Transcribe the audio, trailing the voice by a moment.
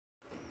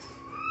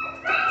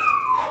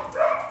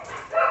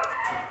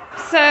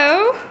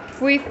So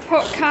we've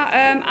put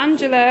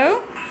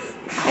Angelo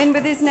in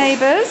with his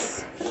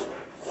neighbours,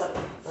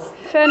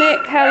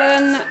 Fennick,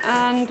 Helen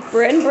and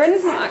Bryn.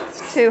 Bryn's not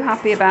too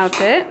happy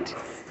about it.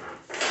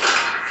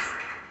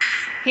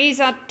 He's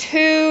had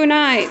 2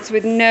 nights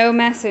with no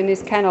mess in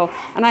his kennel,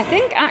 and I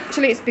think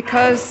actually it's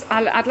because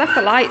I'd left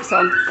the lights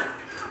on.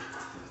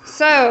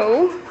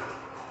 So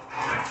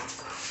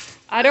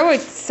I'd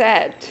always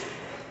said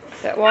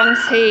that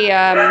once he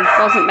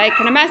wasn't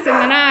making a mess in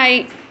the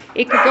night,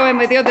 he could go in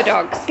with the other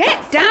dogs.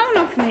 Get down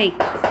off me!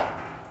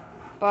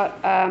 But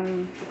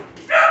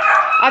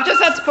I've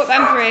just had to put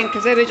them 3 in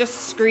because they were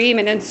just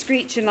screaming and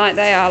screeching like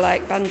they are,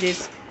 like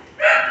banshees.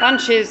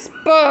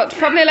 But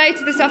probably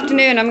later this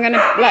afternoon I'm going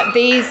to let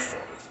these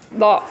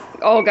lot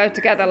all go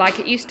together like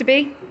it used to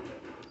be.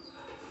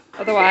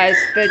 Otherwise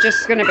they're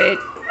just going to be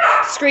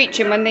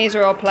screeching when these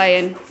are all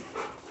playing.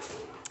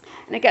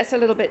 And it gets a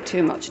little bit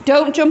too much.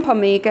 Don't jump on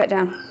me, get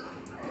down.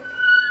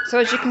 So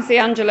as you can see,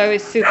 Angelo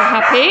is super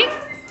happy.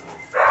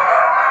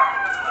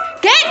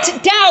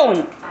 Get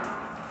down!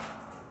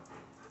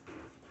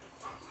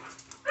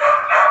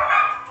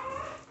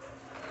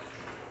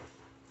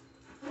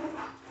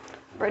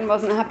 Bryn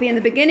wasn't happy in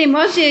the beginning,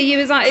 was she? You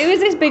was like, who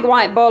is this big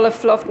white ball of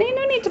fluff? No,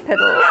 no need to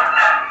piddle.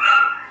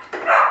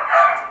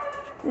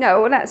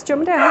 No, let's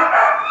jump down.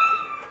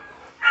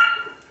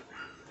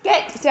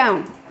 Get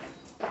down.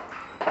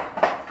 So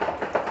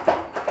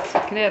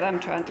I can hear them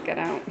trying to get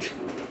out.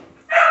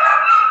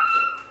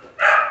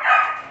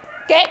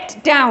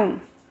 Get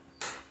down.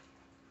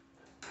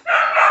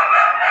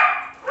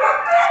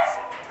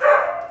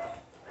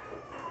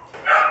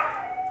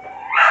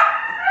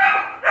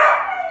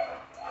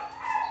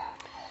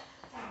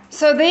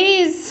 So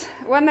these,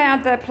 when they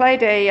had their play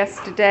day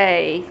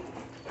yesterday,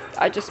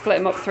 I just split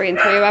them up 3 and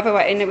 3, whoever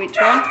went into each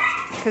one.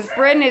 Because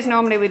Bryn is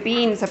normally with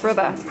Beans, her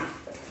brother.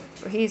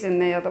 But he's in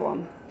the other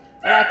one.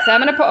 But like I said,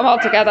 I'm going to put them all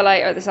together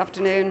later this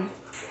afternoon.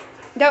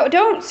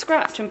 Don't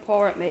scratch and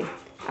paw at me.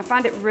 I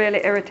find it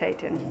really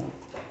irritating.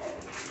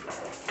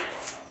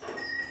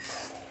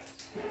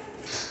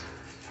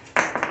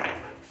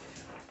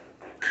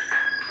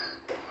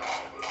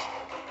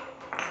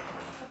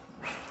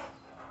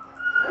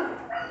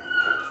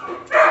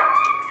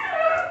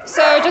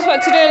 So I just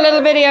want to do a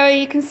little video.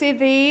 You can see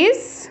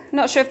these.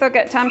 Not sure if they'll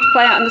get time to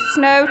play out in the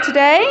snow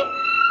today.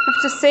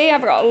 Have to see.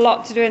 I've got a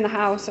lot to do in the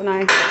house and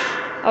I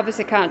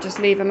obviously can't just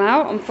leave them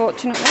out,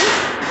 unfortunately.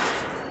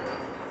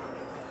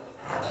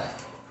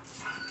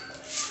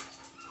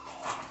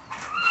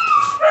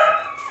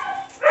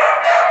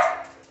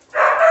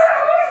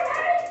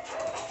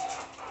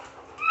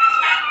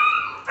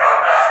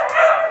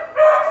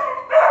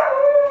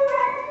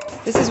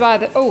 This is why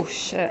the... Oh,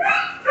 shit.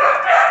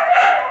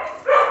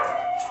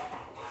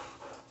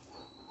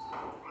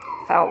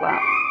 Felt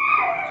that.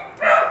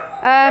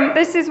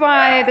 This is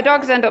why the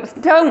dogs end up...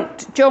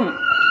 Don't jump.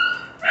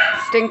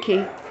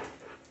 Stinky.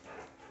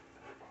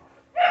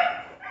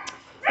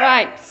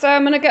 Right, so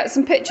I'm going to get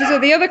some pictures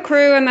of the other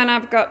crew and then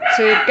I've got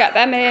to get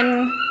them in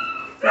and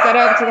get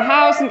over to the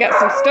house and get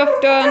some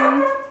stuff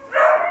done.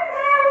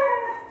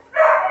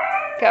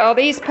 Get all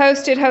these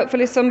posted.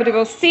 Hopefully somebody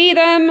will see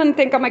them and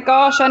think, oh my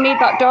gosh, I need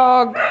that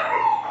dog.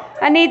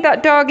 I need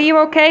that dog. Are you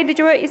okay? Did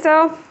you hurt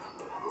yourself?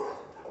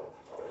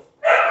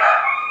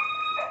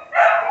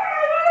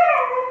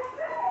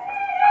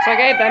 So I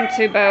gave them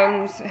 2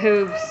 bones,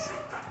 hooves.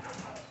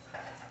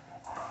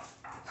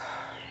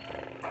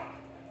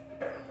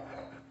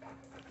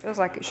 Feels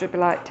like it should be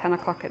like 10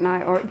 o'clock at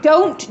night. Or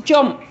don't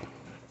jump.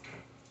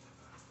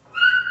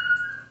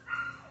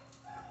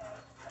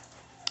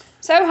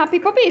 So happy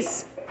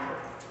puppies.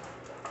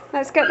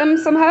 Let's get them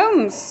some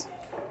homes.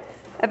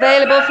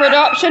 Available for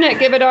adoption at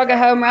Give a Dog a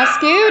Home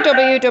Rescue,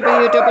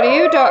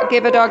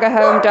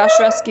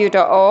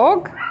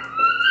 www.giveadogahome-rescue.org.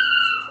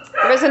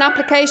 There is an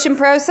application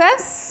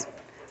process.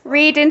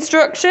 Read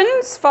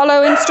instructions,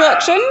 follow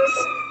instructions.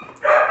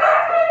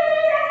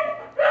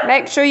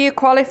 Make sure you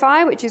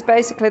qualify, which is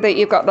basically that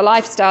you've got the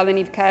lifestyle and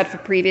you've cared for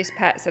previous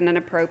pets in an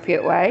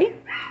appropriate way.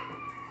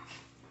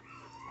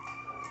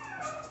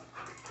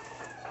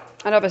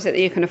 And obviously that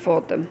you can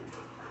afford them.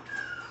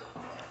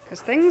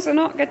 Because things are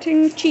not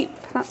getting cheap,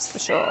 that's for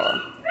sure.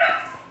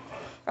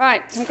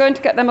 Right, I'm going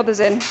to get them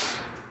others in.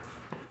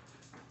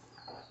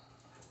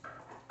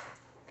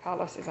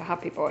 Carlos is a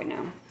happy boy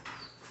now.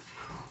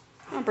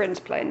 Oh, Bryn's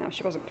playing now.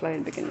 She wasn't playing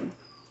in the beginning.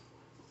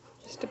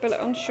 Just a bit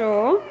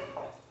unsure.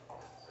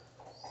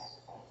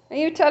 Are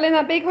you telling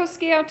that big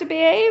husky how to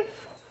behave?